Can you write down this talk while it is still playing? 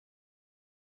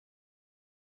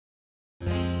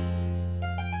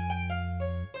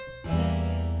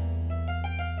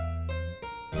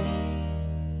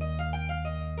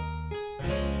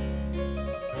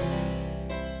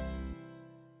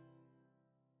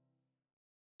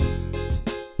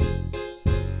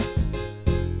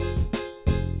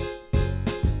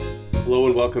Hello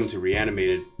and welcome to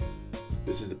Reanimated.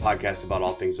 This is the podcast about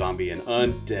all things zombie and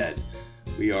undead.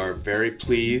 We are very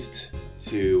pleased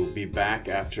to be back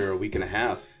after a week and a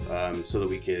half so that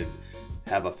we could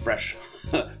have a fresh,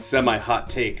 semi-hot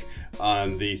take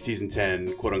on the Season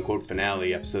 10 quote-unquote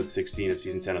finale, Episode 16 of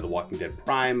Season 10 of The Walking Dead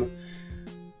Prime.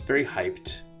 Very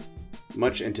hyped.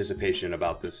 Much anticipation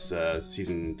about this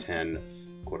Season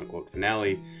 10 quote-unquote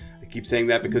finale. I keep saying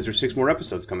that because there's 6 more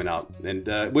episodes coming out.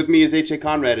 And with me is H.A.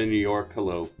 Conrad in New York.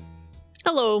 Hello.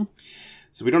 Hello.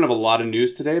 So we don't have a lot of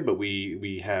news today, but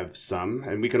we have some.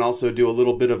 And we can also do a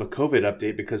little bit of a COVID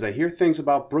update because I hear things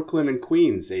about Brooklyn and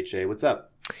Queens. H.A., what's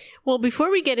up? Well,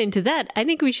 before we get into that, I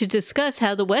think we should discuss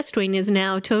how the West Wing is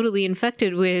now totally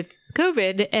infected with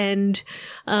COVID. And,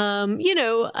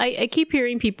 I keep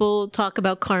hearing people talk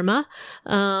about karma.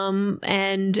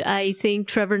 And I think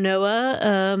Trevor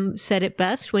Noah said it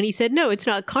best when he said, no, it's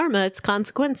not karma, it's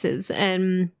consequences.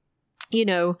 And,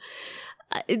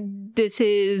 this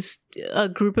is a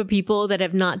group of people that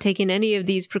have not taken any of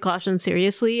these precautions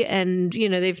seriously. And,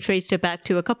 they've traced it back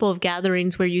to a couple of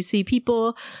gatherings where you see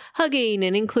people hugging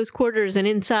and in close quarters and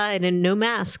inside and no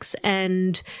masks.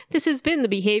 And this has been the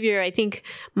behavior. I think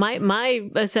my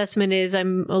assessment is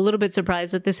I'm a little bit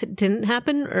surprised that this didn't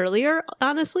happen earlier,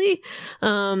 honestly.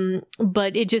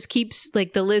 But it just keeps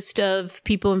the list of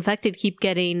people infected keep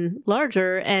getting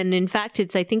larger. And in fact,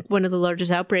 it's, I think, one of the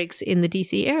largest outbreaks in the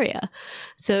DC area.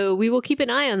 So we will keep an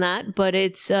eye on that. But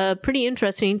it's pretty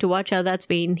interesting to watch how that's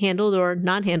being handled or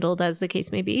not handled, as the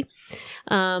case may be.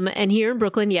 And here in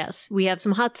Brooklyn, yes, we have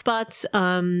some hot spots.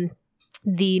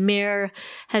 The mayor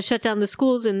has shut down the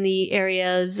schools in the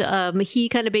areas. He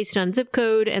kind of based it on zip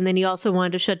code, and then he also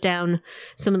wanted to shut down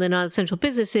some of the non-essential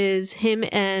businesses. Him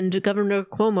and Governor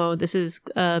Cuomo, this is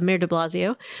Mayor de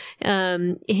Blasio,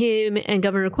 him and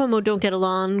Governor Cuomo don't get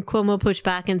along. Cuomo pushed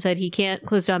back and said he can't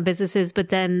close down businesses, but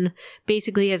then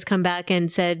basically has come back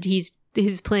and said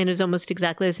his plan is almost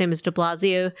exactly the same as de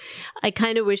Blasio. I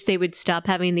kind of wish they would stop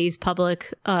having these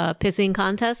public pissing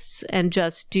contests and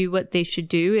just do what they should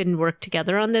do and work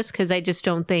together on this, because I just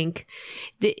don't think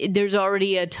there's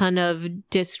already a ton of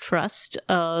distrust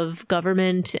of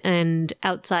government and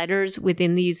outsiders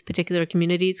within these particular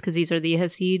communities, because these are the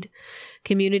Hasid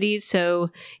communities. So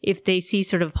if they see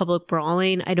sort of public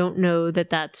brawling, I don't know that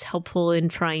that's helpful in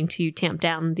trying to tamp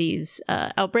down these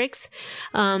outbreaks.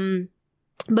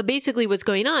 But basically what's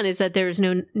going on is that there's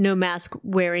no mask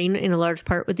wearing in a large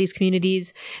part with these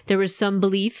communities. There was some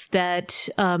belief that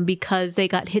because they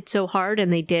got hit so hard,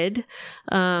 and they did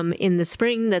in the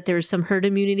spring, that there's some herd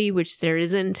immunity, which there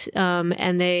isn't.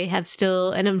 And they have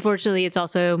still, and unfortunately it's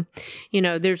also,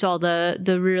 there's all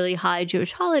the really high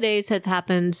Jewish holidays have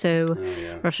happened. So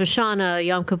Rosh Hashanah,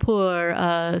 Yom Kippur,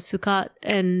 Sukkot.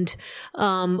 And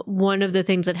one of the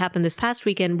things that happened this past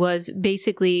weekend was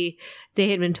basically they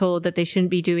had been told that they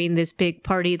shouldn't be doing this big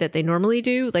party that they normally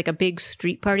do, like a big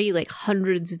street party, like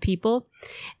hundreds of people.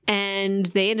 And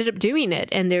they ended up doing it.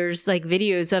 And there's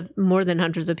videos of more than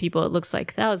hundreds of people. It looks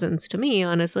like thousands to me,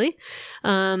 honestly.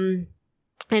 And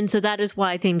so that is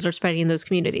why things are spreading in those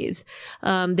communities.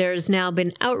 There's now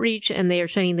been outreach, and they are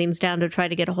shutting things down to try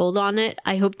to get a hold on it.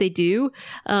 I hope they do.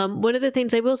 One of the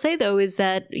things I will say, though, is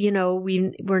that,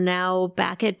 we're now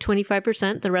back at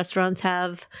 25%. The restaurants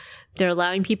they're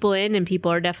allowing people in, and people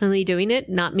are definitely doing it.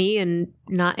 Not me and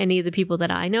not any of the people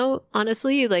that I know,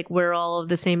 honestly. We're all of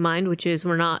the same mind, which is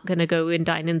we're not going to go and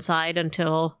dine inside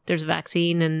until there's a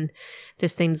vaccine and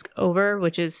this thing's over,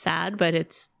 which is sad, but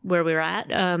it's where we're at.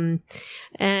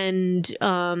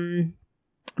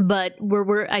 But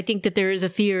I think that there is a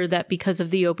fear that because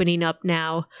of the opening up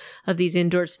now of these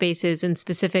indoor spaces, and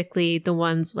specifically the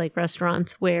ones like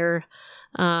restaurants where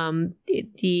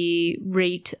the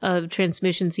rate of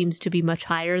transmission seems to be much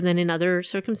higher than in other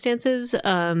circumstances.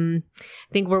 I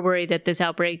think we're worried that this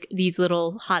outbreak, these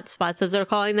little hot spots, as they're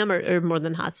calling them, are more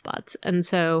than hot spots. And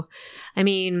so, I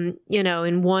mean,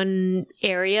 in one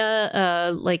area,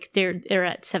 they're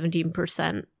at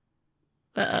 17%.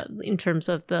 In terms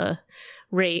of the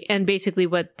rate, and basically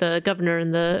what the governor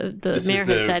and the mayor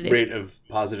had said is rate of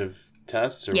positive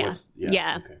tests? Or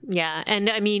yeah. And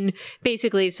I mean,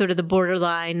 basically sort of the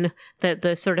borderline,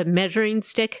 the sort of measuring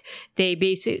stick, they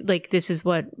basically, this is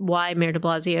why Mayor de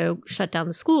Blasio shut down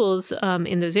the schools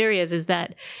in those areas, is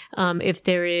that if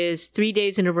there is 3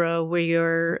 days in a row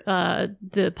where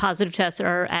the positive tests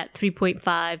are at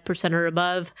 3.5% or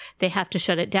above, they have to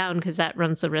shut it down, because that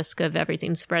runs the risk of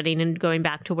everything spreading and going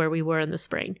back to where we were in the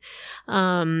spring.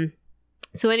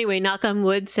 So anyway, knock on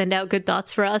wood, send out good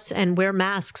thoughts for us and wear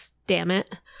masks, damn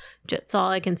it. That's all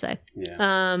I can say.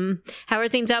 Yeah. How are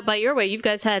things out by your way? You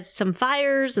guys had some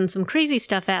fires and some crazy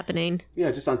stuff happening.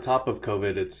 Yeah, just on top of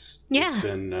COVID, it's Yeah.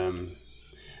 been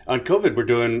on COVID.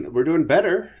 We're doing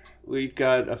better. We've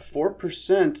got a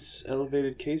 4%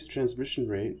 elevated case transmission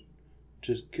rate, which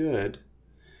is good,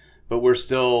 but we're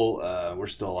still on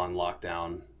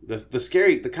lockdown.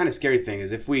 The kind of scary thing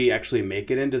is if we actually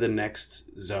make it into the next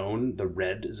zone, the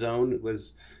red zone,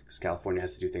 because California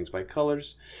has to do things by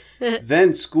colors,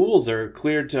 then schools are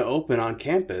cleared to open on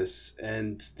campus,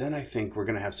 and then I think we're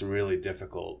going to have some really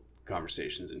difficult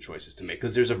conversations and choices to make,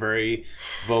 because there's a very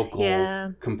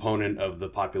vocal component of the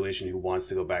population who wants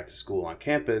to go back to school on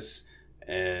campus,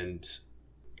 and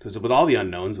because with all the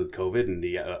unknowns with COVID and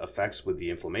the effects with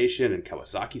the inflammation and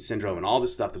Kawasaki syndrome and all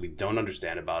this stuff that we don't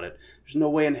understand about it, there's no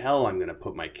way in hell I'm going to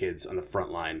put my kids on the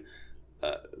front line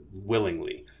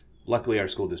willingly. Luckily, our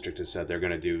school district has said they're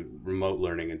going to do remote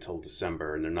learning until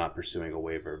December, and they're not pursuing a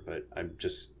waiver. But I'm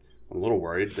a little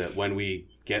worried that when we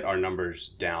get our numbers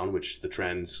down, which the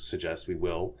trends suggest we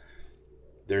will,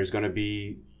 there's going to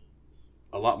be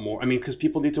a lot more. I mean, because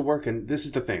people need to work, and this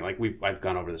is the thing. Like I've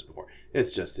gone over this before.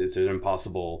 It's an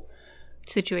impossible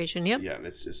situation. Yep. Yeah,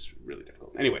 it's just really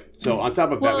difficult. Anyway, so on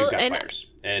top of that, we've got fires,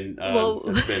 and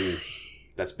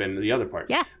that's been the other part.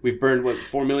 Yeah. We've burned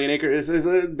 4 million acres.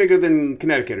 It's bigger than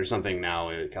Connecticut or something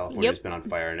now. California's been on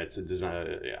fire, and it's a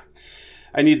design. Yeah.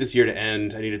 I need this year to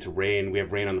end. I need it to rain. We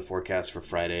have rain on the forecast for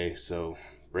Friday, so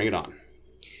bring it on.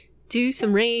 Do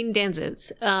some rain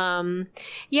dances. And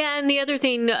the other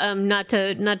thing, not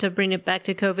to bring it back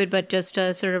to COVID, but just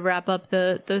to sort of wrap up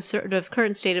the sort of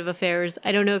current state of affairs.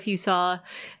 I don't know if you saw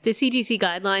the CDC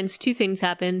guidelines. Two things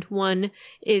happened. One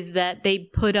is that they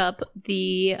put up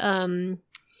the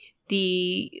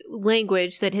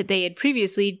language that they had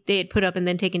previously put up and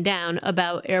then taken down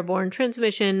about airborne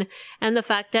transmission, and the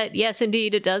fact that yes,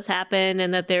 indeed, it does happen,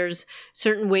 and that there's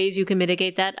certain ways you can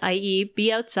mitigate that, i.e. be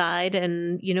outside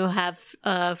and,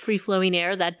 have free flowing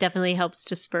air. That definitely helps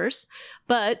disperse.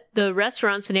 But the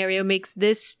restaurant scenario makes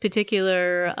this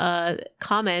particular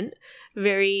comment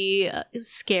very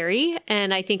scary,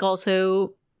 and I think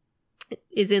also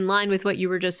is in line with what you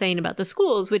were just saying about the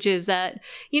schools, which is that,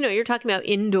 you're talking about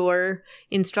indoor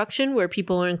instruction where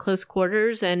people are in close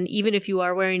quarters. And even if you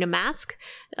are wearing a mask,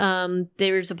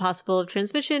 there's a possible of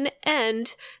transmission.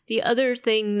 And the other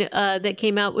thing that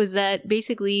came out was that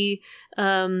basically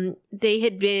they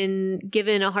had been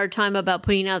given a hard time about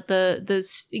putting out the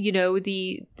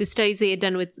studies they had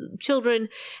done with children.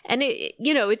 And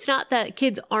it's not that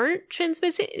kids aren't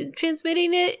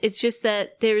transmitting it. It's just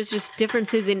that there's just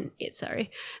differences in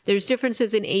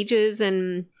ages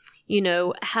and,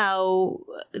 how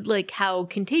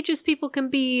contagious people can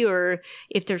be, or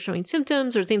if they're showing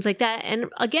symptoms or things like that. And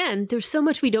again, there's so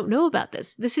much we don't know about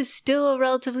this. This is still a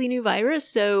relatively new virus.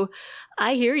 So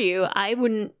I hear you. I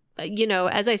wouldn't,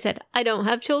 as I said, I don't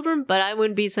have children, but I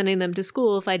wouldn't be sending them to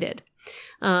school if I did.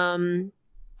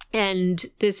 And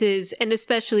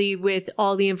especially with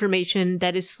all the information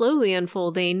that is slowly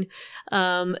unfolding,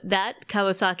 that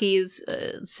Kawasaki's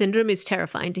syndrome is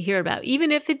terrifying to hear about,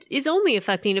 even if it is only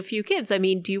affecting a few kids. I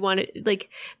mean, do you want to,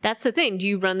 that's the thing. Do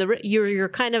you run you're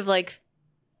kind of like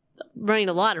running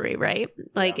a lottery, right?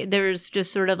 There's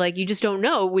just sort of you just don't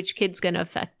know which kid's going to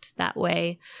affect that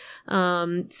way.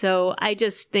 So I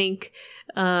just think,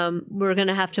 we're going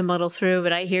to have to muddle through,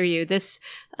 but I hear you.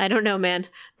 I don't know, man.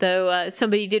 Though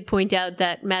somebody did point out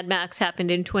that Mad Max happened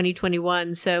in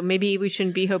 2021, so maybe we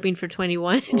shouldn't be hoping for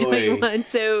 21.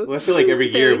 So I feel like every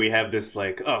year we have this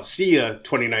see ya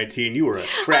 2019, you were a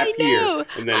crap year.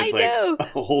 And then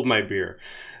it's hold my beer.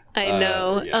 I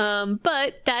know. Yeah.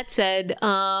 But that said,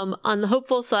 on the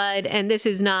hopeful side, and this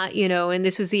is not, and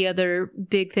this was the other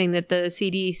big thing that the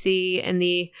CDC and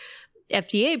the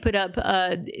FDA put up.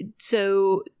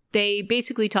 So they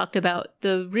basically talked about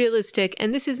the realistic,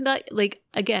 and this is not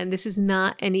this is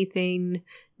not anything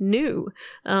new.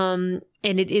 And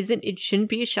it shouldn't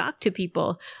be a shock to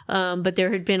people. But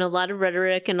there had been a lot of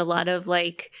rhetoric and a lot of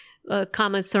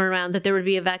comments thrown around that there would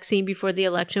be a vaccine before the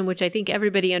election, which I think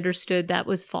everybody understood that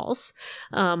was false.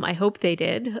 I hope they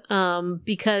did,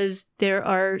 because there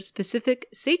are specific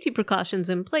safety precautions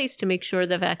in place to make sure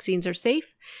that vaccines are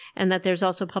safe and that there's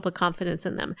also public confidence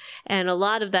in them. And a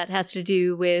lot of that has to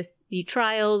do with the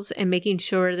trials and making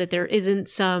sure that there isn't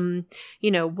some,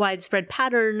 widespread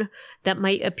pattern that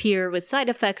might appear with side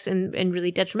effects and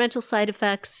really detrimental side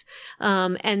effects.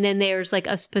 And then there's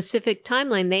a specific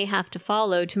timeline they have to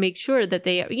follow to make sure that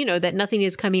they, that nothing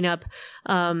is coming up,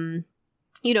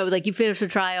 like you finish a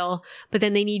trial, but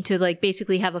then they need to like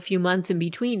basically have a few months in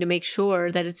between to make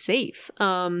sure that it's safe.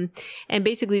 And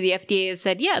basically the FDA has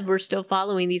said, yeah, we're still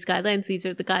following these guidelines. These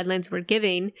are the guidelines we're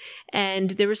giving.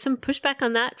 And there was some pushback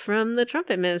on that from the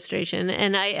Trump administration.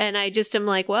 And I just am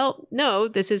like, well, no,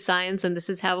 this is science and this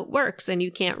is how it works and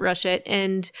you can't rush it.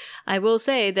 And I will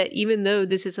say that even though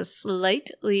this is a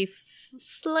slightly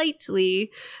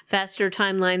faster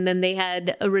timeline than they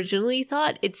had originally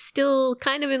thought, it's still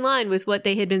kind of in line with what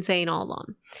they had been saying all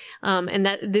along. And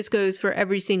that this goes for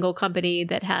every single company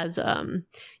that has, a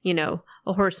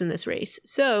horse in this race.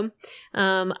 So,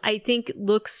 I think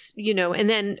looks, and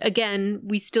then again,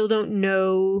 we still don't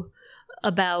know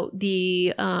about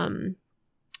the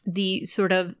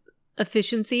sort of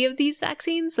efficiency of these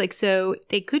vaccines. So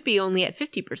they could be only at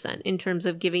 50% in terms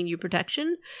of giving you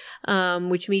protection,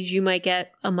 which means you might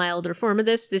get a milder form of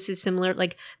this. This is similar,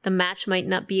 like the match might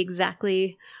not be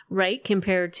exactly right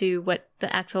compared to what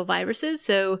the actual virus is.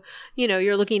 So,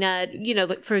 you're looking at,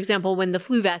 for example, when the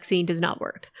flu vaccine does not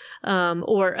work,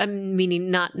 or I'm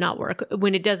meaning not work,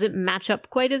 when it doesn't match up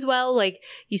quite as well, like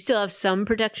you still have some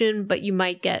protection, but you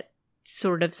might get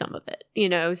sort of some of it,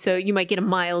 so you might get a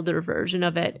milder version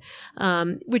of it,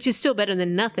 which is still better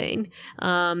than nothing.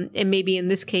 And maybe in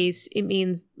this case, it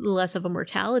means less of a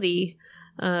mortality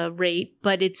rate,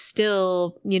 but it's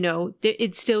still,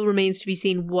 it still remains to be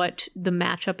seen what the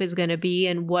matchup is going to be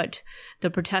and what the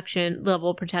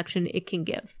level of protection it can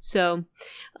give. So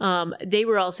they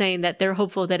were all saying that they're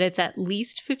hopeful that it's at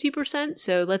least 50%.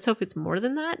 So let's hope it's more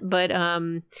than that. But,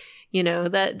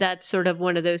 that's sort of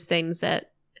one of those things that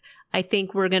I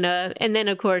think we're going to, and then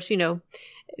of course, you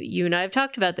and I have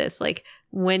talked about this, like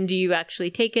when do you actually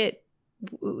take it?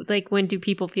 Like when do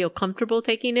people feel comfortable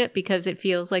taking it? Because it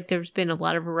feels like there's been a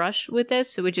lot of rush with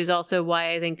this, which is also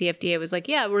why I think the FDA was like,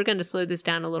 yeah, we're going to slow this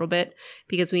down a little bit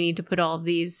because we need to put all of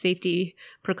these safety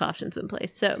precautions in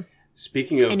place. So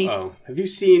speaking of, have you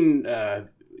seen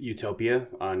Utopia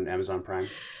on Amazon Prime?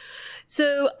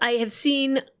 So I have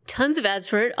seen tons of ads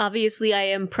for it. Obviously, I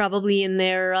am probably in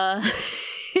their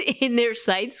in their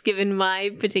sites, given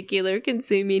my particular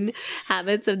consuming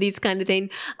habits of these kind of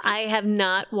things. I have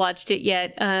not watched it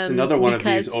yet. It's another one of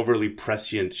these overly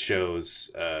prescient shows.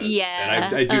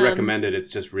 And I do recommend it. It's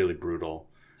just really brutal.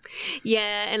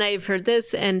 Yeah, and I've heard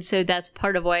this, and so that's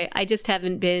part of why I just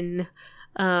haven't been...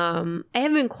 I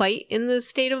haven't been quite in the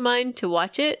state of mind to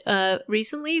watch it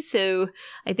recently, so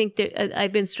I think that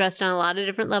I've been stressed on a lot of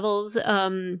different levels.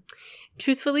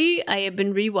 Truthfully, I have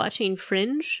been rewatching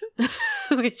Fringe,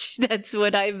 which that's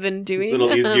what I've been doing. A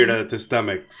little easier to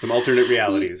stomach. Some alternate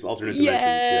realities, alternate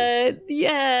dimensions.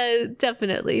 Yeah,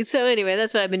 definitely. So anyway,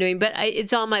 that's what I've been doing. But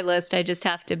it's on my list. I just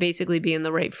have to basically be in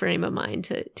the right frame of mind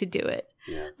to do it.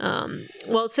 Yeah.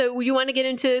 Well, so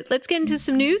let's get into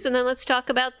some news and then let's talk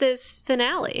about this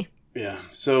finale. Yeah.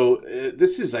 So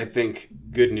this is, I think,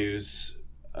 good news.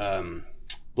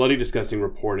 Bloody Disgusting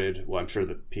reported, well, I'm sure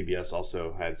that PBS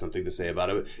also had something to say about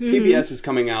it. But PBS is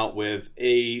coming out with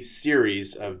a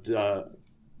series of a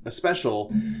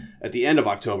special at the end of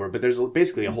October, but there's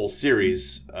basically a whole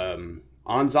series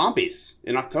on zombies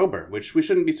in October, which we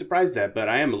shouldn't be surprised at, but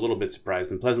I am a little bit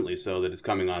surprised, and pleasantly so, that it's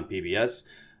coming on PBS,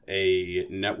 a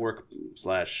network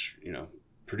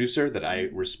 / producer that I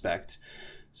respect.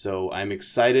 So I'm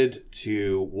excited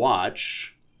to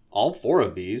watch all four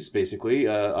of these, basically.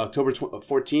 October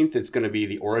 14th, it's going to be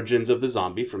The Origins of the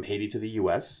Zombie from Haiti to the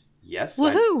U.S. Yes.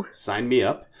 Woohoo! Sign me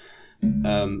up.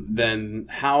 Then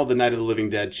How the Night of the Living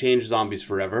Dead Changed Zombies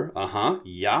Forever.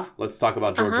 Yeah. Let's talk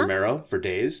about George Romero for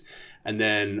days. And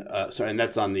then, and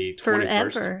that's on the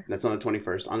 21st. Forever. That's on the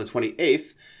 21st. On the 28th,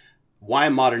 Why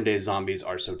Modern Day Zombies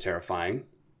Are So Terrifying.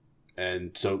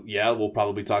 And so, yeah, we'll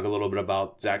probably talk a little bit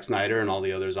about Zack Snyder and all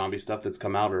the other zombie stuff that's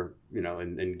come out, or,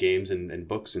 in games and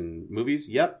books and movies.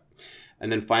 Yep.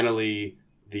 And then finally,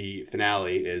 the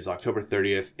finale is October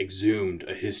 30th, Exhumed,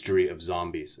 A History of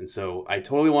Zombies. And so I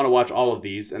totally want to watch all of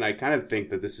these, and I kind of think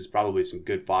that this is probably some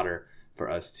good fodder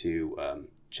for us to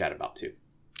chat about, too.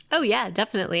 Oh, yeah,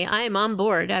 definitely. I am on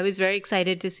board. I was very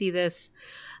excited to see this,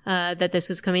 that this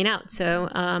was coming out. So,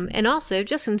 and also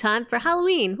just in time for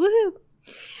Halloween. Woohoo!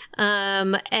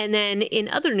 And then in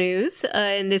other news,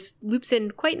 and this loops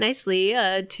in quite nicely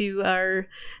to our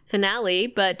finale,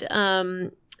 but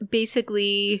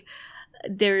basically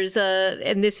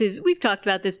we've talked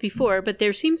about this before, but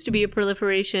there seems to be a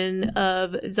proliferation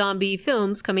of zombie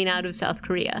films coming out of South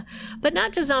Korea. But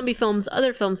not just zombie films,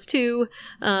 other films too.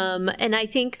 And I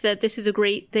think that this is a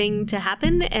great thing to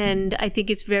happen. And I think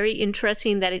it's very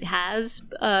interesting that it has.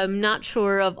 I'm not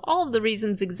sure of all of the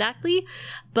reasons exactly,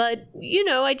 but,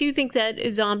 I do think that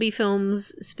zombie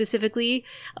films specifically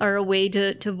are a way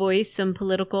to voice some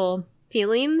political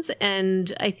feelings.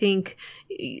 And I think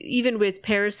even with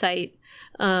Parasite,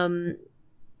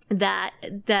 that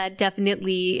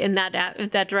definitely, and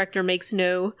that director makes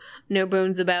no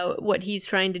bones about what he's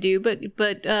trying to do, but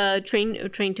Train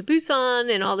to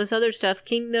Busan and all this other stuff,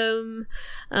 Kingdom,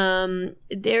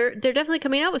 they're definitely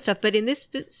coming out with stuff. But in this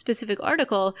specific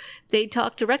article, they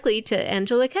talk directly to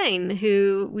Angela Kang,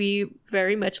 who we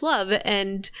very much love,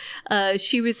 and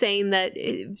she was saying that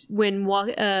when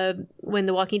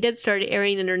The Walking Dead started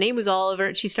airing and her name was all over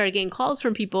it, she started getting calls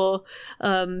from people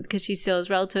because she still has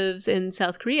relatives in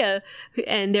South Korea,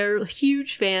 and they're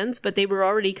huge fans, but they were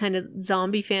already kind of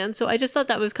zombie fans. So I just thought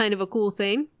that was kind of a cool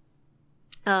thing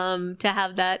to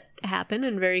have that happen,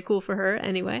 and very cool for her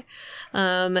anyway.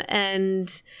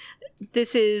 And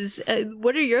this is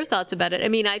what are your thoughts about it? I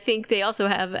mean, I think they also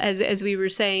have, as we were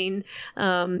saying,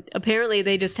 apparently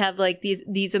they just have like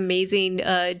these amazing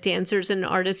dancers and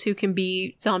artists who can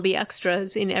be zombie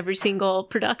extras in every single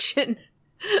production.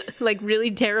 Like really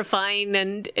terrifying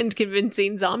and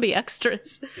convincing zombie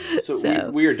extras. So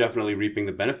we are definitely reaping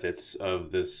the benefits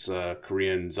of this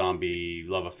Korean zombie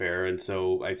love affair, and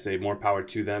so I say more power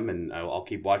to them, and I'll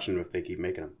keep watching them if they keep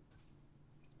making them.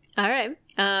 All right.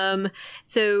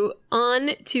 So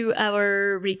on to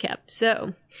our recap.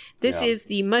 So this is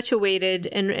the much awaited,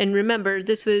 and remember,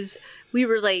 we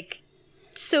were like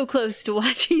so close to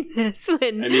watching this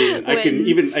when I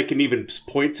can even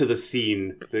point to the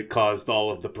scene that caused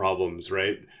all of the problems,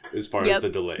 right? As far as the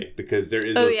delay, because there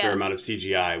is a fair amount of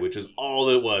CGI, which is all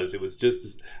it was. It was just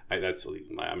that's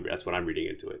what I'm reading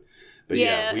into it. But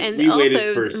we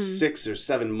waited for 6 or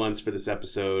 7 months for this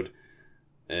episode,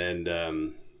 and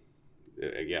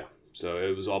so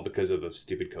it was all because of the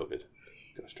stupid COVID.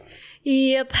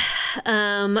 Yep.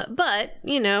 But,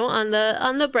 on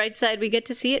the bright side, we get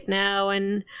to see it now.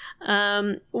 And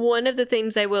one of the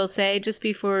things I will say just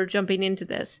before jumping into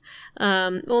this,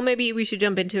 maybe we should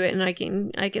jump into it and I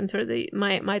can throw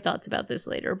my thoughts about this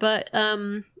later. But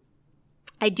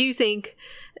I do think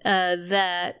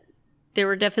that there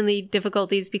were definitely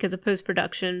difficulties because of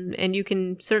post-production, and you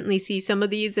can certainly see some of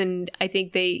these. And I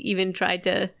think they even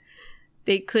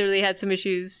they clearly had some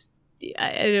issues.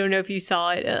 I don't know if you saw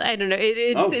it. I don't know.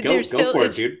 Go for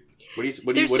it, dude.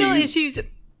 There's still issues.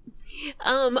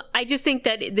 I just think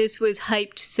that this was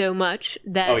hyped so much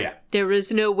that there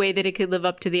was no way that it could live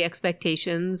up to the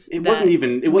expectations. It wasn't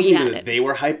even that they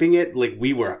were hyping it. Like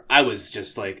I was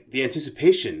just like the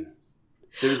anticipation.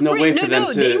 There was no way for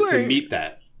them to meet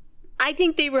that. I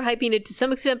think they were hyping it to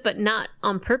some extent, but not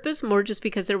on purpose, more just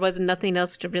because there was nothing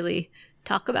else to really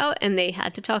talk about, and they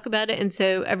had to talk about it, and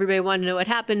so everybody wanted to know what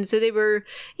happened. So they were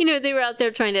out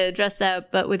there trying to address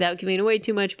that, but without giving away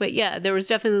too much. But yeah, there was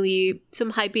definitely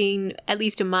some hyping, at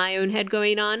least in my own head,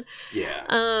 going on. Yeah.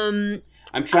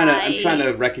 I'm trying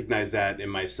to recognize that in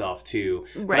myself too.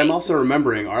 Right. But I'm also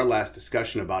remembering our last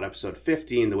discussion about episode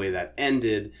 15, the way that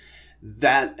ended.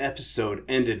 That episode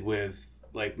ended with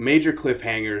like major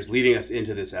cliffhangers leading us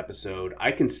into this episode.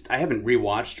 I haven't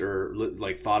rewatched or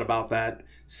like thought about that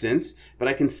since, but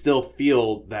I can still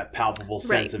feel that palpable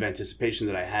sense of anticipation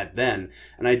that I had then.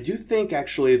 And I do think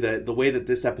actually that the way that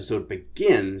this episode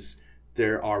begins,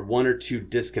 there are 1 or 2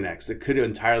 disconnects that could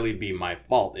entirely be my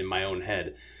fault in my own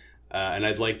head. And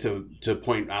I'd like to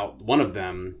point out one of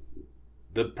them,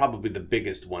 probably the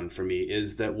biggest one for me,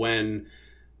 is that when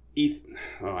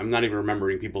I'm not even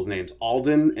remembering people's names.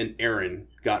 Alden and Aaron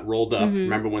got rolled up. Mm-hmm.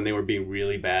 Remember when they were being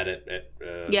really bad at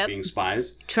being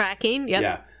spies? Tracking, yep.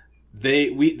 Yeah.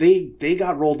 They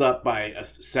got rolled up by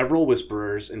several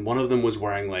whisperers, and one of them was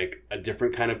wearing like a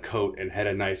different kind of coat and had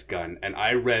a nice gun. And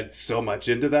I read so much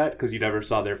into that because you never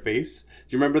saw their face. Do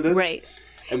you remember this? Right.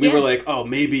 And we were like, oh,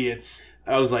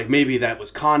 I was like, maybe that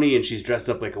was Connie and she's dressed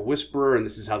up like a whisperer and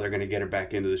this is how they're going to get her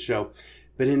back into the show.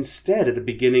 But instead, at the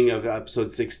beginning of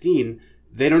episode 16,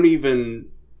 they don't even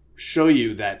show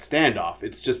you that standoff.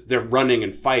 It's just they're running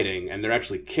and fighting, and they're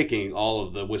actually kicking all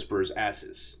of the Whisperers'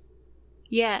 asses.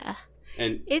 Yeah.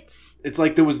 And it's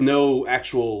like there was no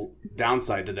actual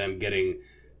downside to them getting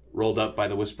rolled up by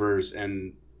the Whisperers,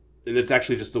 and it's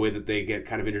actually just the way that they get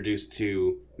kind of introduced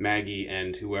to Maggie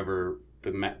and whoever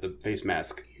the face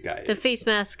mask guy is. The face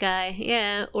mask guy,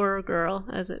 yeah, or girl,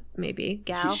 as it may be,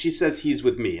 gal. She says he's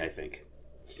with me, I think.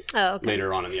 Oh, okay.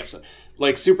 Later on in the episode.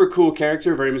 Like, super cool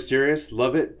character, very mysterious,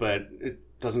 love it, but it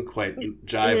doesn't quite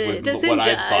jive with what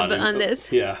I thought on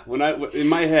this. Yeah, in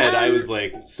my head, I was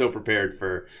like so prepared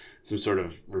for some sort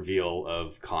of reveal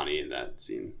of Connie in that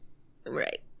scene.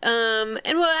 Right.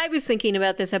 And what I was thinking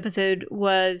about this episode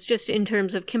was just in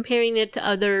terms of comparing it to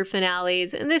other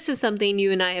finales, and this is something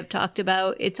you and I have talked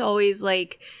about. It's always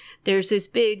like there's this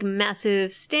big, massive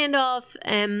standoff,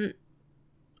 and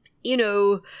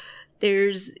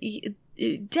there's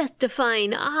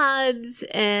death-defying odds,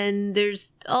 and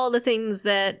there's all the things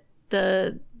that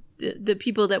the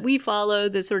people that we follow,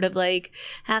 the sort of like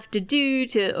have to do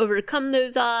to overcome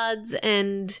those odds.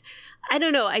 And I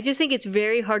don't know, I just think it's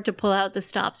very hard to pull out the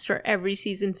stops for every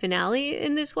season finale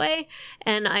in this way.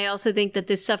 And I also think that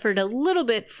this suffered a little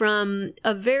bit from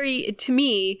to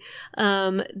me,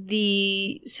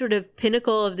 the sort of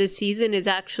pinnacle of this season is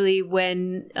actually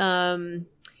when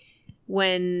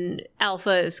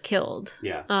Alpha is killed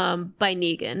by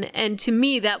Negan. And to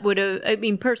me, that would have,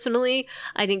 personally,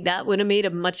 I think that would have made a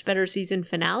much better season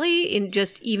finale in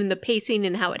just even the pacing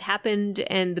and how it happened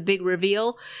and the big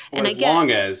reveal. Well,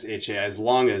 as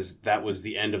long as that was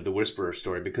the end of the Whisperer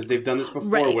story, because they've done this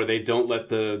before where they don't let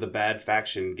the bad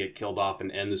faction get killed off and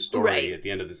end the story at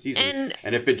the end of the season.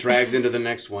 And if it drags into the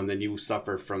next one, then you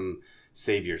suffer from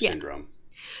Savior syndrome.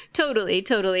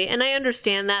 Totally. And I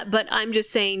understand that, but I'm just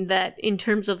saying that in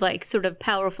terms of like sort of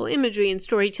powerful imagery and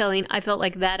storytelling, I felt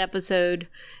like that episode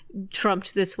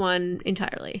trumped this one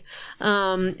entirely.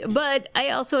 But I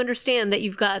also understand that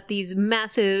you've got these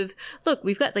massive,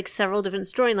 we've got like several different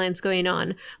storylines going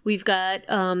on. We've got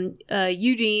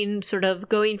Eugene sort of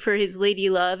going for his lady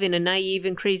love in a naive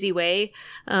and crazy way,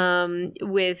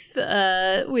 with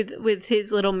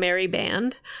his little merry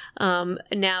band.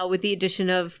 Now with the addition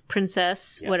of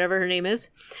Princess, whatever her name is.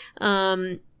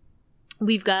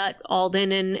 We've got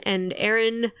Alden and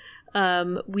Aaron.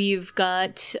 We've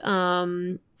got,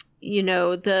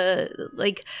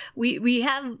 we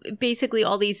have basically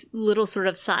all these little sort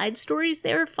of side stories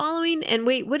they're following. And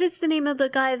wait, what is the name of the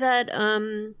guy that,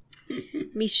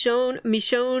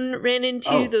 Michonne ran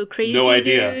into, the crazy no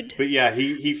idea. dude? But yeah,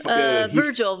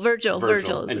 Virgil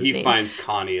is his name. And he finds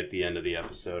Connie at the end of the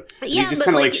episode. And he just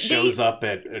kind of shows up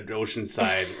at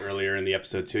Oceanside earlier in the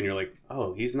episode too, and you're like,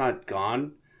 oh, he's not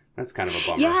gone? That's kind of a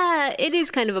bummer. Yeah, it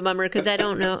is kind of a bummer because I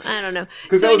don't know.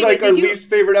 Because that was our least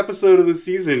favorite episode of the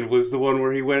season was the one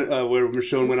where he went, where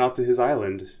Michonne went out to his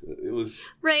island. It was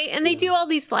right, and they do all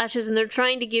these flashes, and they're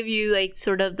trying to give you like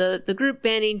sort of the group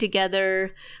banding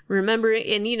together, remembering,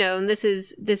 and and this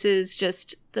is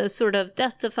just the sort of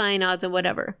death-defying odds and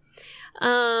whatever.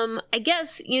 I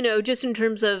guess just in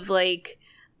terms of like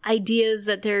ideas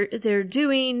that they're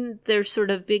doing, their sort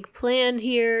of big plan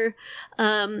here.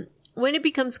 When it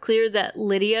becomes clear that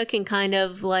Lydia can kind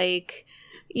of like,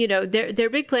 their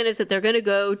big plan is that they're going to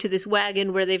go to this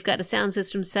wagon where they've got a sound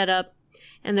system set up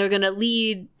and they're going to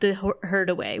lead the herd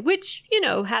away, which,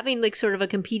 having like sort of a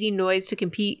competing noise to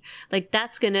compete, like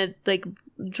that's going to like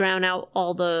drown out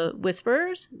all the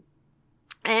Whisperers.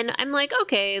 And I'm like,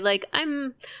 okay, like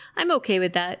I'm okay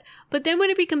with that. But then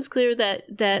when it becomes clear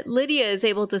that Lydia is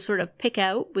able to sort of pick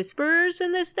out Whisperers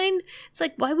in this thing, it's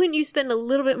like, why wouldn't you spend a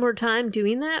little bit more time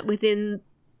doing that within,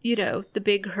 the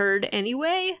big herd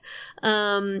anyway?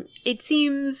 It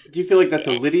seems. Do you feel like that's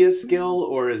a Lydia skill,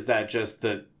 or is that just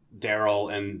that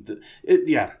Daryl and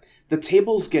the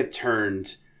tables get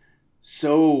turned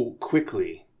so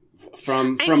quickly.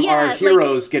 From our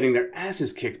heroes getting their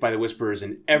asses kicked by the Whisperers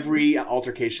in every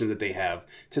altercation that they have,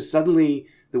 to suddenly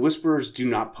the Whisperers do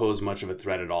not pose much of a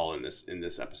threat at all in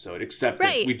this episode, except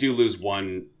that we do lose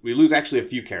one. We lose actually a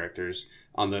few characters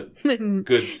on the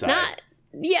good side.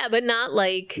 But not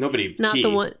like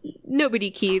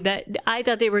nobody key that I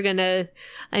thought they were gonna.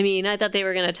 I thought they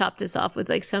were gonna top this off with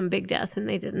like some big death, and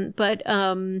they didn't. But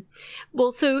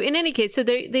so in any case, so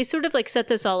they sort of like set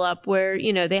this all up where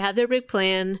they have their big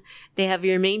plan. They have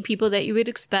your main people that you would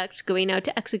expect going out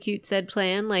to execute said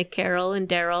plan, like Carol and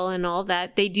Daryl and all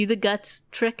that. They do the guts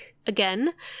trick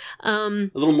again, a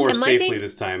little more safely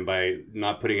this time by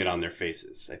not putting it on their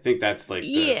faces. I think that's like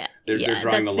they're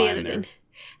drawing the line there.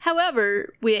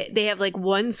 However, they have like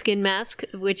one skin mask,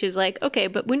 which is like, okay,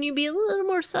 but wouldn't you be a little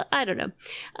more, I don't know.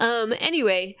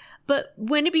 Anyway, but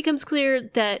when it becomes clear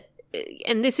that,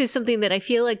 and this is something that I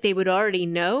feel like they would already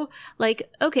know, like,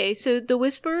 okay, so the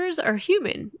Whisperers are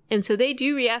human, and so they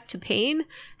do react to pain.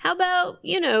 How about,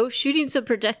 shooting some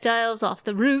projectiles off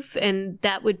the roof, and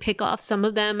that would pick off some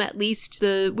of them? At least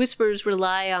the Whisperers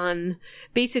rely on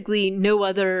basically no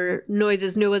other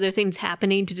noises, no other things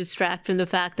happening to distract from the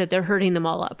fact that they're hurting them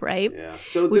all up, right? Yeah.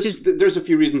 So there's a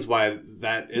few reasons why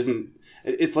that isn't,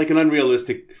 it's like an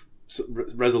unrealistic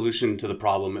resolution to the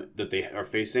problem that they are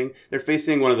facing. They're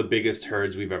facing one of the biggest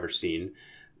herds we've ever seen.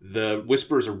 The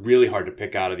Whisperers are really hard to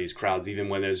pick out of these crowds, even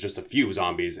when there's just a few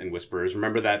zombies and Whisperers.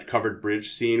 Remember that covered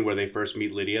bridge scene where they first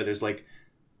meet Lydia? There's like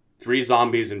 3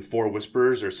 zombies and 4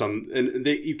 Whisperers or some, and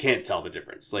you can't tell the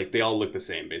difference. Like, they all look the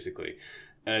same, basically.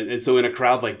 And so in a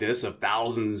crowd like this of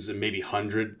thousands and maybe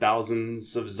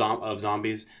 100,000s of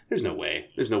zombies, there's no way.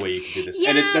 There's no way you can do this.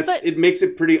 Yeah, and it makes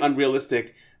it pretty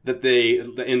unrealistic that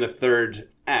in the third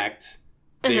act,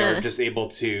 they are just able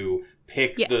to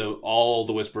pick all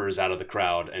the Whisperers out of the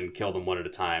crowd and kill them one at a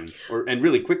time, and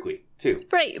really quickly too.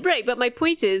 Right. But my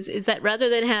point is that rather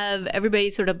than have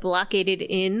everybody sort of blockaded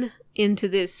into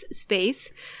this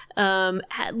space,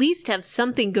 at least have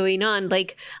something going on.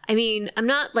 Like, I mean, I'm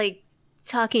not like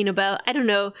talking about, I don't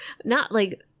know, not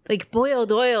like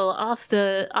boiled oil off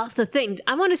the thing.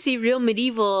 I want to see real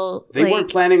medieval. They weren't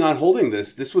planning on holding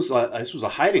this. This was a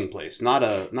hiding place, not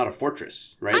a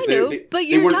fortress, right? I know, but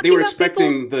they were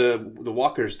expecting the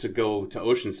walkers to go to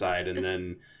Oceanside and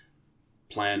then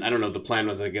plan. I don't know. The plan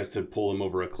was, I guess, to pull them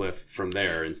over a cliff from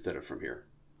there instead of from here.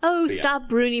 Oh,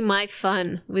 stop ruining my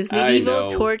fun with medieval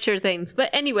torture things. But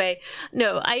anyway,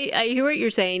 no, I hear what you're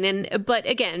saying. But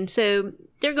again, so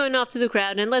they're going off to the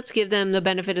crowd, and let's give them the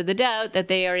benefit of the doubt that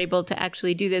they are able to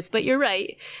actually do this. But you're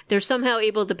right. They're somehow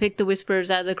able to pick the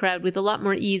Whisperers out of the crowd with a lot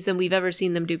more ease than we've ever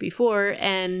seen them do before.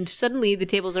 And suddenly the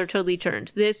tables are totally turned.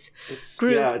 This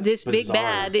group, this big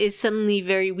bad, is suddenly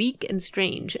very weak and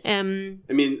strange. I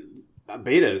mean,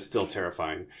 Beta is still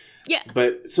terrifying. Yeah.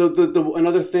 But so the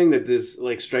another thing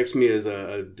that strikes me as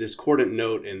a discordant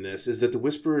note in this is that the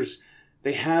Whisperers,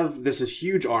 they have this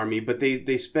huge army, but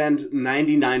they spend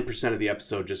 99% of the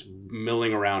episode just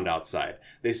milling around outside.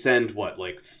 They send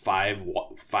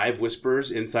five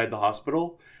Whisperers inside the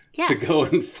hospital to go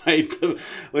and fight them.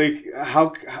 Like,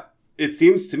 how it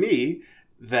seems to me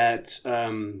that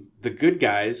the good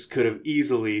guys could have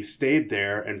easily stayed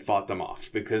there and fought them off,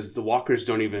 because the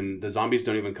zombies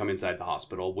don't even come inside the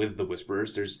hospital with the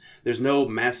Whisperers. There's no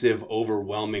massive,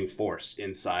 overwhelming force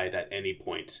inside at any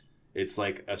point. It's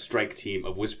like a strike team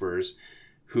of Whisperers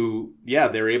who,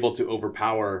 they're able to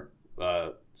overpower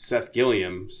Seth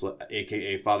Gilliam,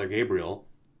 aka Father Gabriel,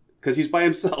 because he's by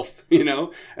himself,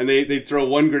 and they throw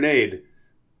one grenade.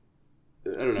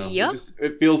 I don't know. Yep.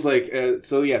 It feels like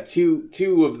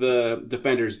two of the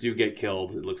defenders do get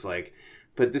killed, it looks like,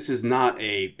 but this is not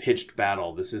a pitched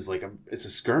battle. This is like it's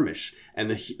a skirmish,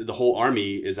 and the whole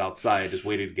army is outside just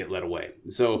waiting to get led away.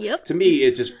 So to me,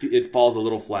 it falls a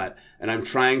little flat, and I'm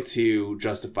trying to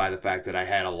justify the fact that I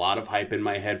had a lot of hype in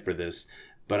my head for this,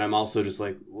 but I'm also just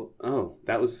like,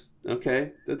 that was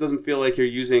okay. That doesn't feel like you're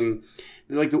using,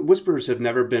 like, the Whisperers have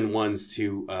never been ones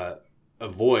to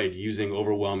avoid using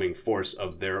overwhelming force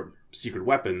of their secret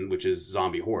weapon, which is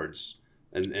zombie hordes.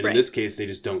 And in this case, they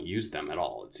just don't use them at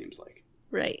all, it seems like.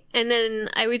 Right. And then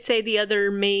I would say the other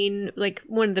main, like,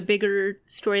 one of the bigger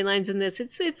storylines in this,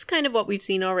 it's kind of what we've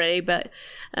seen already, but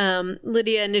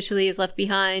Lydia initially is left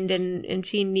behind, and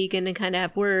she and Negan kind of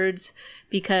have words,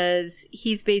 because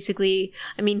he's basically,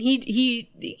 I mean, he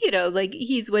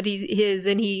he's what he is,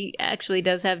 and he actually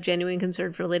does have genuine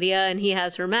concern for Lydia, and he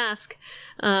has her mask.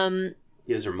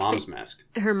 He has her mom's mask.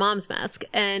 Her mom's mask.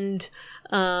 And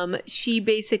she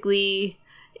basically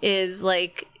is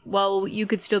like, well, you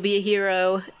could still be a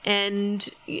hero. And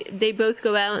they both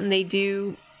go out and they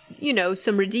do,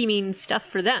 some redeeming stuff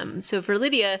for them. So for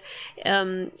Lydia,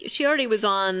 she already was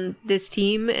on this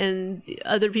team, and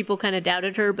other people kind of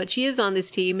doubted her, but she is on this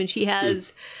team, and she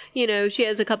has, she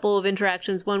has a couple of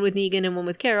interactions, one with Negan and one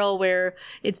with Carol, where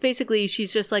it's basically,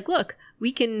 she's just like, look,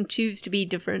 we can choose to be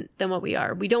different than what we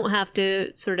are. We don't have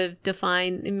to sort of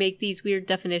define and make these weird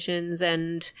definitions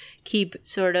and keep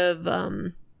sort of,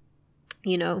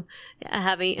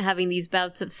 having these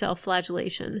bouts of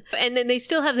self-flagellation. And then they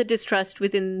still have the distrust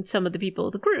within some of the people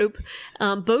of the group,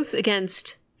 both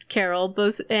against Carol,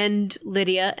 and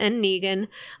Lydia and Negan.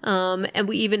 And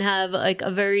we even have like a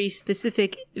very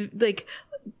specific, like,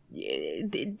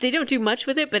 they don't do much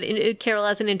with it, but Carol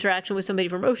has an interaction with somebody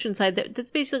from Oceanside that's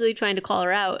basically trying to call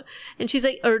her out, and she's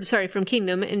like, from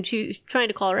Kingdom, and she's trying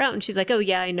to call her out, and she's like, oh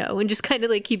yeah, I know, and just kind of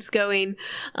like keeps going.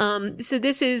 So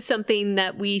this is something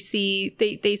that we see,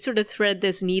 they sort of thread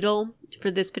this needle for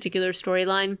this particular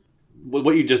storyline.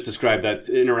 What you just described, that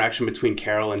interaction between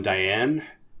Carol and Diane,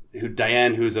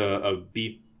 who's a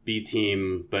B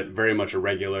team, but very much a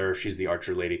regular, she's the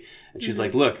archer lady, and she's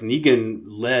like, look, Negan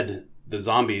led the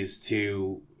zombies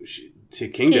to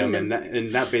Kingdom. And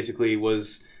that basically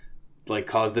was like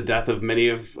caused the death of many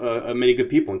good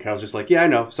people. And Carol's just like, yeah, I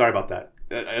know, sorry about that.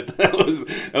 That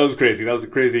was crazy. That was a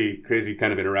crazy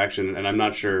kind of interaction, and I'm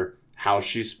not sure how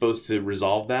she's supposed to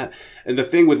resolve that. And the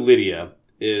thing with Lydia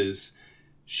is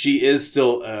she is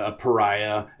still a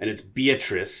pariah, and it's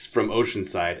Beatrice from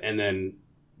Oceanside, and then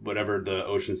whatever the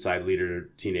Oceanside leader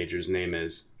teenager's name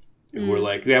is, who are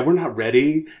like, yeah, we're not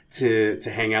ready to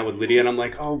hang out with Lydia. And I'm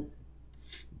like, oh,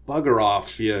 bugger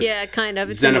off, you kind of.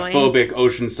 It's xenophobic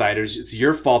annoying. Oceansiders. It's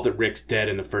your fault that Rick's dead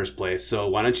in the first place, so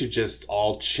why don't you just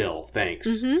all chill? Thanks.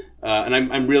 Mm-hmm. And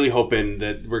I'm really hoping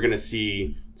that we're going to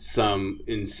see some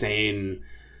insane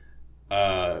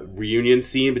reunion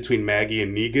scene between Maggie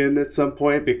and Negan at some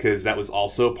point, because that was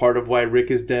also part of why Rick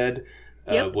is dead.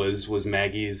 Yep. Was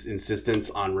Maggie's insistence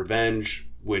on revenge,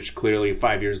 which clearly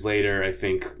 5 years later, I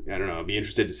think, I don't know, I'd be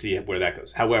interested to see where that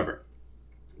goes. However,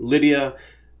 Lydia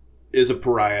is a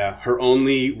pariah. Her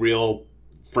only real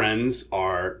friends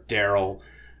are Daryl,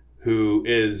 who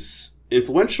is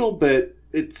influential, but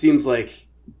it seems like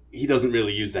he doesn't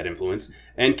really use that influence,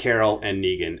 and Carol and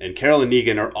Negan. And Carol and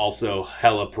Negan are also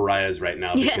hella pariahs right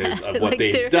now because of what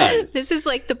they've done. This is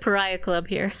like the pariah club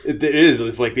here. It is.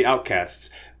 It's like the outcasts.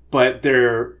 But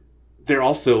they're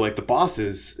also like the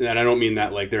bosses, and I don't mean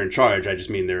that like they're in charge. I just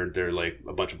mean they're like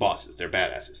a bunch of bosses. They're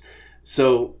badasses.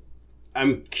 So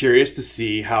I'm curious to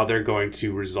see how they're going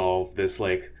to resolve this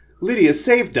like Lydia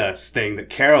saved us thing that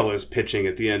Carol is pitching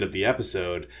at the end of the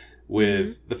episode,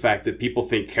 with the fact that people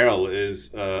think Carol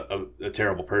is a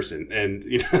terrible person. And,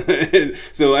 you know,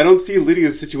 so I don't see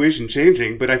Lydia's situation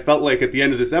changing, but I felt like at the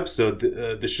end of this episode,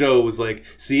 the show was like,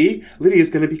 see, Lydia's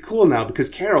going to be cool now because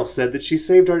Carol said that she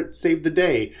saved the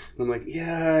day. And I'm like,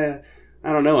 yeah,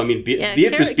 I don't know. I mean,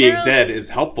 Beatrice being dead is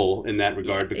helpful in that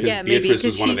regard, because Beatrice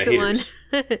was one of the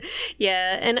haters.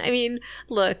 Yeah, and I mean,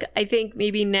 look, I think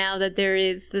maybe now that there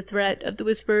is the threat of the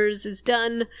Whisperers is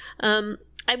done,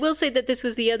 I will say that this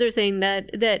was the other thing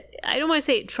that I don't want to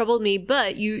say it troubled me,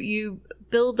 but you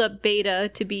build up Beta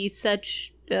to be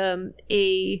such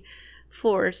a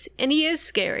force, and he is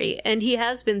scary, and he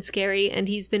has been scary, and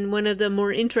he's been one of the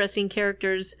more interesting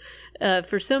characters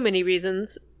for so many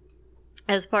reasons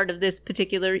as part of this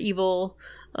particular evil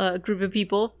group of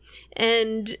people.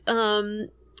 And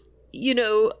you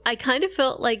know, I kind of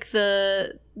felt like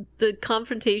the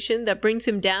confrontation that brings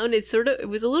him down is it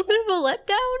was a little bit of a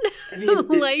letdown. I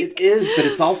mean, it is, but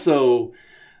it's also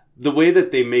the way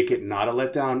that they make it not a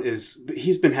letdown is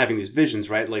he's been having these visions,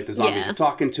 right? Like the zombies are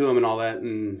talking to him and all that,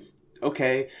 and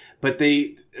okay. But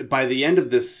by the end of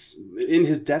this, in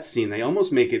his death scene, they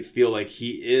almost make it feel like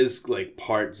he is like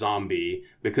part zombie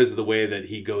because of the way that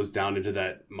he goes down into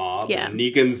that mob. Yeah. And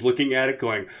Negan's looking at it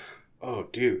going, oh,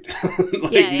 dude.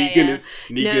 Negan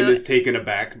is taken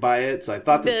aback by it. So I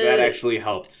thought that actually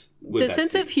helped with the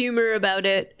sense of humor about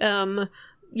it.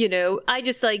 You know, I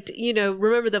just liked, you know,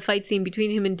 remember the fight scene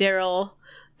between him and Daryl,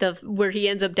 where he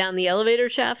ends up down the elevator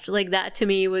shaft? Like, that to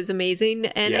me was amazing.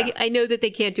 And I know that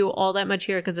they can't do all that much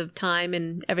here because of time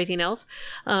and everything else.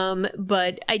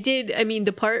 But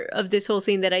the part of this whole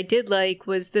scene that I did like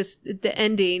was the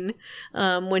ending,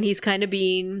 when he's kind of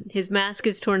his mask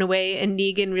is torn away and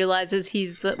Negan realizes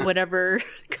he's the whatever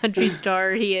country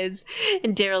star he is.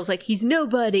 And Daryl's like, he's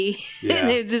nobody. Yeah.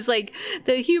 And it's just like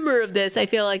the humor of this, I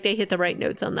feel like they hit the right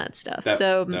notes on that stuff.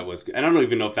 That was good. And I don't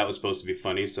even know if that was supposed to be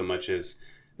funny so much as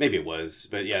maybe it was,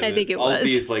 but yeah, I think it all was.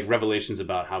 These like revelations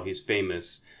about how he's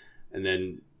famous, and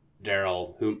then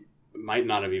Daryl, who might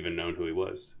not have even known who he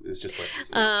was, is just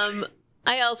like.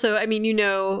 I also, I mean, you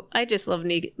know, I just love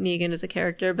Negan as a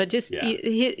character, but just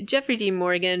Jeffrey Dean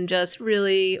Morgan just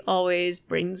really always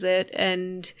brings it,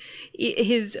 and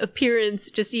his appearance,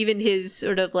 just even his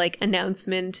sort of like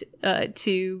announcement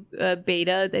to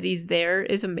Beta that he's there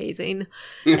is amazing,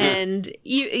 and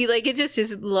like it just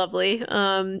is lovely.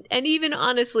 And even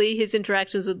honestly, his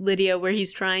interactions with Lydia, where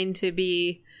he's trying to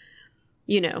be,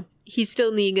 you know, he's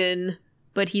still Negan,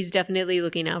 but he's definitely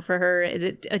looking out for her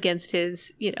against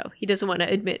his, you know, he doesn't want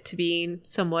to admit to being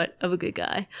somewhat of a good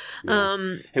guy.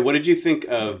 Yeah. Hey, what did you think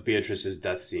of Beatrice's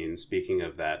death scene, speaking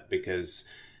of that? Because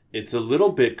it's a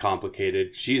little bit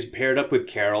complicated. She's paired up with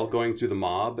Carol going through the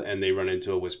mob, and they run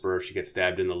into a Whisperer. She gets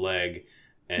stabbed in the leg,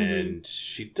 and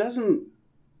she doesn't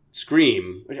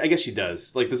scream. I guess she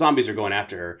does. Like, the zombies are going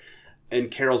after her.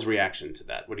 And Carol's reaction to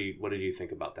that. What did you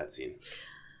think about that scene?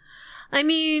 I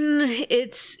mean,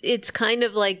 it's kind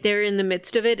of like they're in the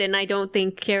midst of it, and I don't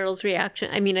think Carol's reaction,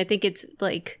 I mean, I think it's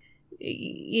like,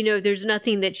 you know, there's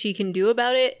nothing that she can do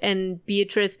about it, and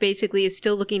Beatrice basically is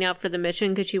still looking out for the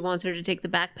mission because she wants her to take the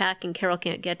backpack, and Carol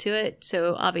can't get to it,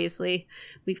 so obviously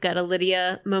we've got a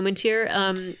Lydia moment here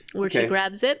where she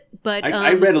grabs it, but...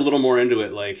 I read a little more into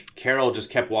it, like, Carol just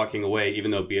kept walking away,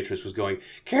 even though Beatrice was going,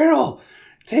 Carol,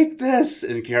 take this!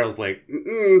 And Carol's like,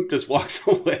 just walks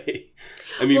away.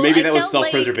 I mean, maybe that was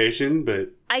self-preservation, but...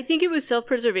 I think it was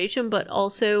self-preservation, but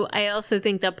I also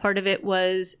think that part of it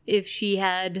was if she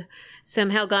had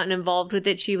somehow gotten involved with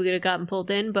it, she would have gotten pulled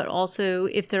in. But also,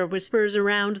 if there are whisperers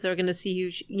around, they're going to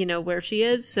see where she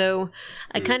is. So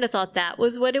I kind of thought that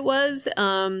was what it was.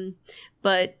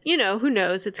 But, who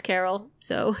knows? It's Carol.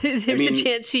 So there's a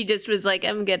chance she just was like,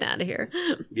 I'm getting out of here.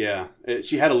 Yeah.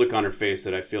 She had a look on her face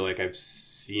that I feel like I've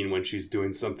seen when she's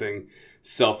doing something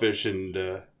selfish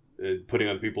and putting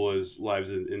other people's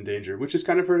lives in danger, which is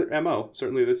kind of her MO,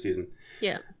 certainly this season.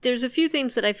 Yeah. There's a few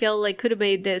things that I feel like could have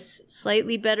made this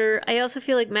slightly better. I also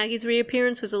feel like Maggie's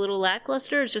reappearance was a little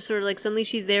lackluster. It's just sort of like suddenly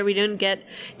she's there. We didn't get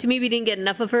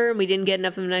enough of her, and we didn't get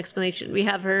enough of an explanation. We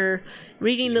have her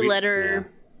reading the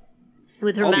letter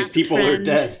with her masked friend. All these people are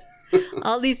dead.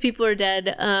 All these people are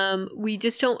dead. We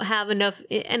just don't have enough.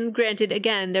 And granted,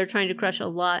 again, they're trying to crush a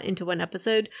lot into one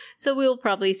episode, so we'll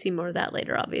probably see more of that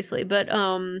later, obviously. But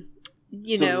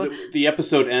the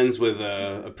episode ends with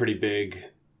a pretty big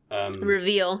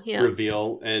reveal. Yeah,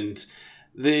 reveal, and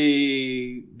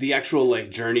the actual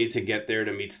journey to get there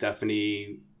to meet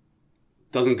Stephanie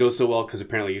doesn't go so well because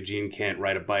apparently Eugene can't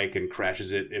ride a bike and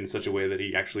crashes it in such a way that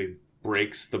he actually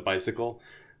breaks the bicycle.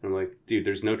 I'm like, dude,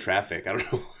 there's no traffic. I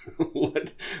don't know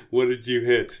what did you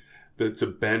hit to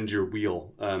bend your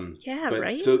wheel.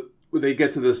 Right. So they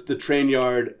get to the train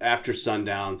yard after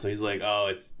sundown. So he's like,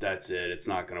 oh, that's it. It's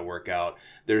not going to work out.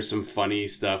 There's some funny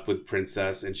stuff with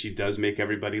Princess, and she does make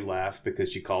everybody laugh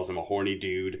because she calls him a horny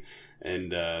dude.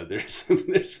 And there's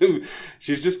some.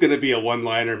 She's just going to be a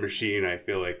one-liner machine. I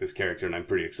feel like this character, and I'm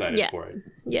pretty excited for it.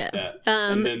 Yeah.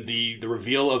 And then the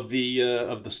reveal of the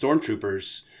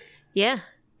stormtroopers. Yeah.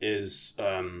 Is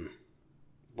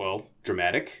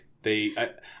dramatic.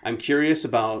 I'm curious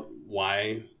about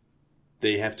why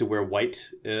they have to wear white,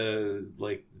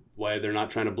 why they're not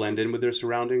trying to blend in with their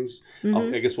surroundings.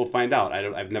 I guess we'll find out.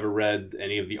 I've never read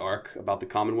any of the arc about the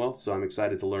Commonwealth, so I'm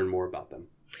excited to learn more about them.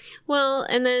 Well,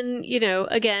 and then,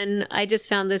 again, I just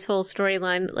found this whole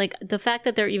storyline, like the fact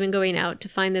that they're even going out to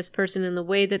find this person and the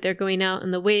way that they're going out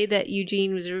and the way that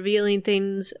Eugene was revealing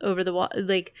things over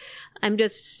the I'm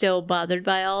just still bothered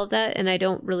by all of that. And I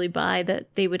don't really buy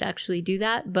that they would actually do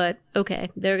that. But okay,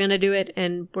 they're going to do it.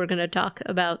 And we're going to talk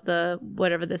about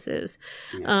whatever this is.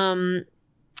 Yeah.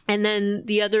 And then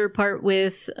the other part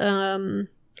with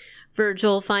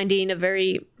Virgil finding a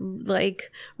very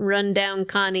rundown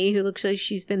Connie who looks like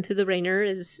she's been through the ringer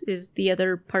is the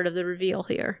other part of the reveal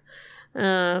here.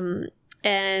 And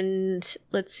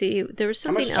let's see, there was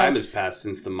something else. How much time has passed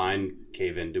since the mine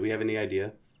cave in? Do we have any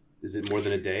idea? Is it more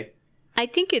than a day? I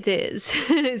think it is.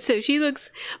 So she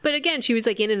looks, but again, she was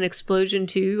in an explosion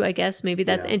too, I guess. Maybe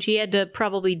that's, and she had to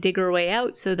probably dig her way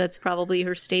out. So that's probably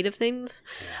her state of things.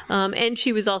 Yeah. And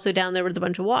she was also down there with a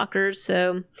bunch of walkers.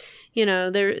 So,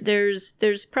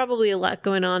 there's probably a lot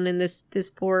going on in this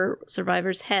poor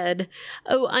survivor's head.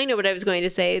 Oh, I know what I was going to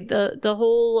say. The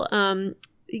whole,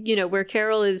 where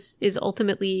Carol is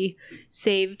ultimately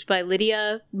saved by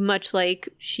Lydia, much like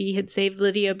she had saved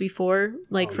Lydia before,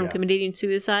 from committing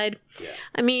suicide. Yeah.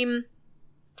 I mean,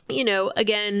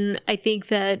 again, I think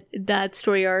that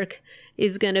story arc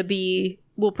is going to be,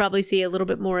 we'll probably see a little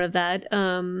bit more of that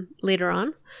later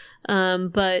on.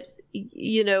 But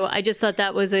I just thought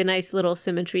that was a nice little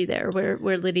symmetry there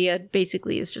where Lydia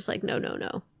basically is just like,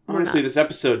 no. Honestly, this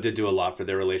episode did do a lot for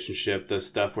their relationship. The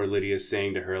stuff where Lydia's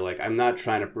saying to her, I'm not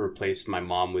trying to replace my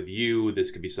mom with you. This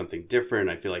could be something different.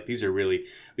 I feel like these are really...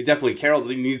 Carol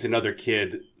needs another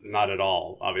kid. Not at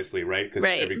all, obviously, right?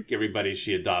 Because everybody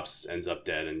she adopts ends up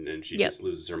dead, and she just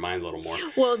loses her mind a little more.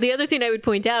 Well, the other thing I would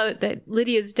point out, that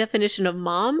Lydia's definition of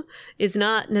mom is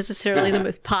not necessarily the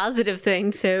most positive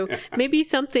thing, so maybe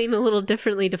something a little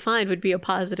differently defined would be a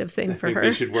positive thing for her.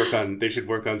 They should work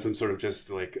on some sort of just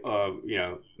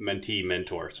mentee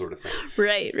mentor sort of thing.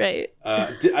 Right.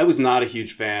 I was not a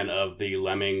huge fan of the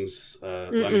Lemming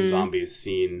zombies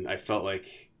scene. I felt like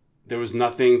there was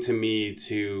nothing to me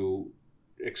to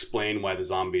explain why the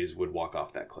zombies would walk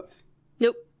off that cliff.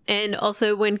 Nope. And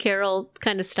also when Carol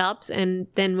kind of stops and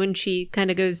then when she kind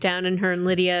of goes down and her and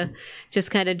Lydia just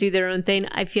kind of do their own thing,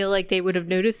 I feel like they would have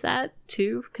noticed that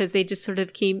too, because they just sort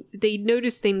of they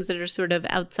noticed things that are sort of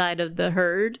outside of the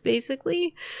herd,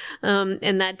 basically.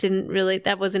 And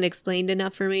that wasn't explained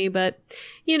enough for me. But,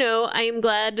 I am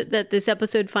glad that this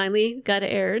episode finally got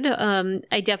aired.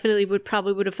 I definitely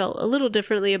would have felt a little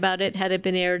differently about it had it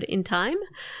been aired in time.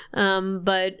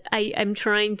 But I'm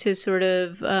trying to sort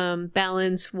of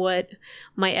balance what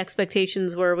my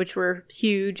expectations were, which were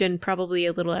huge and probably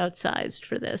a little outsized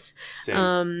for this.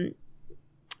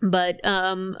 But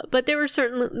there's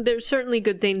certainly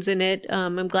good things in it.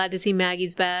 I'm glad to see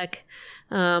Maggie's back.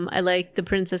 I like the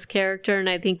princess character, and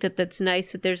I think that's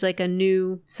nice that there's like a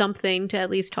new something to at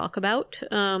least talk about.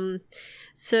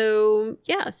 So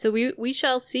we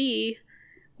shall see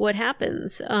what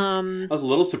happens. I was a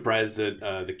little surprised that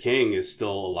the king is still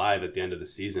alive at the end of the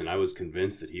season. I was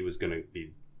convinced that he was going to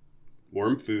be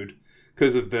worm food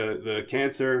because of the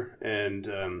cancer, and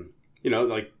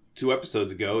like 2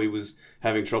 episodes ago he was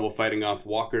having trouble fighting off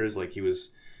walkers. Like his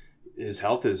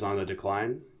health is on the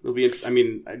decline. It'll be it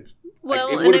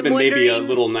would have been maybe a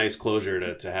little nice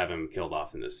closure to have him killed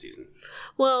off in this season.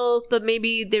 Well, but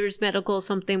maybe there's medical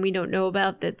something we don't know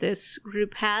about that this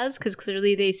group has, because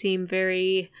clearly they seem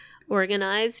very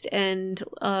organized, and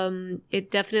it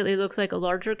definitely looks like a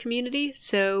larger community.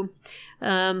 So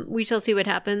we shall see what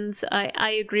happens.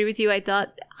 I agree with you. I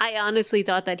honestly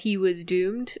thought that he was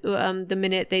doomed the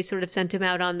minute they sort of sent him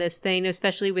out on this thing,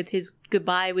 especially with his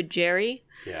goodbye with Jerry.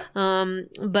 Yeah.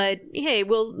 But hey,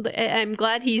 I'm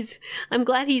glad he's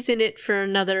in it for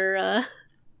another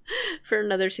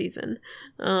season.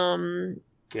 Yeah,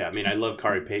 I mean, I love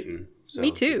Kari Payton. So me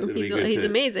too. He's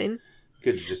amazing.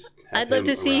 Good to just. I'd love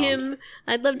to see him.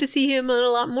 I'd love to see him on a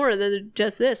lot more than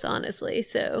just this, honestly.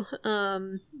 So,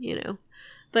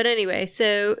 But anyway,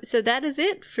 so that is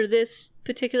it for this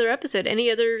particular episode.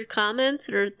 Any other comments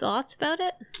or thoughts about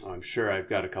it? I'm sure I've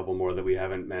got a couple more that we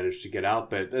haven't managed to get out,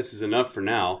 but this is enough for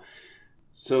now.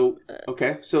 So,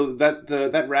 okay. So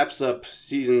that wraps up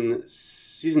season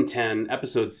 10,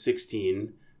 episode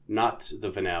 16, not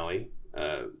the finale,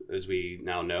 as we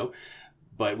now know.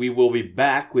 But we will be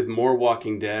back with more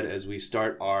Walking Dead as we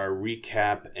start our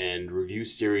recap and review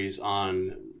series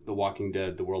on The Walking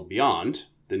Dead: The World Beyond,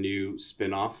 the new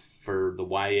spin-off for the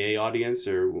YA audience,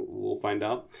 or we'll find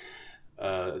out,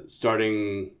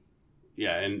 starting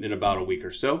in about a week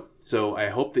or so. So I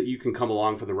hope that you can come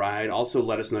along for the ride. Also,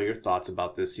 let us know your thoughts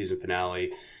about this season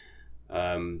finale.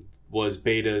 Was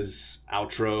Beta's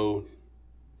outro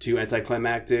too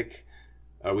anticlimactic?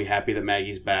 Are we happy that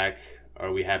Maggie's back?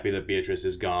 Are we happy that Beatrice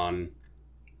is gone?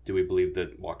 Do we believe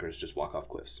that walkers just walk off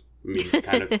cliffs? I mean,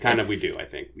 kind of we do. I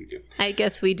think we do. I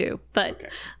guess we do. But, okay.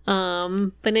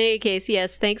 But in any case,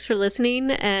 yes, thanks for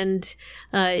listening. And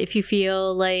if you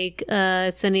feel like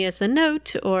sending us a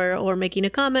note or making a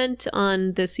comment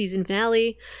on the season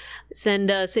finale,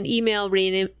 send us an email,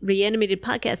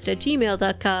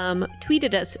 reanimatedpodcast@gmail.com, tweet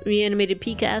at us,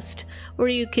 reanimatedpcast, or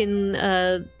you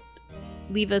can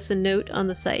leave us a note on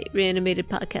the site,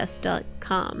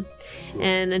 reanimatedpodcast.com. Cool.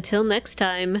 And until next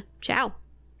time, ciao.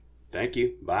 Thank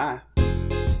you. Bye.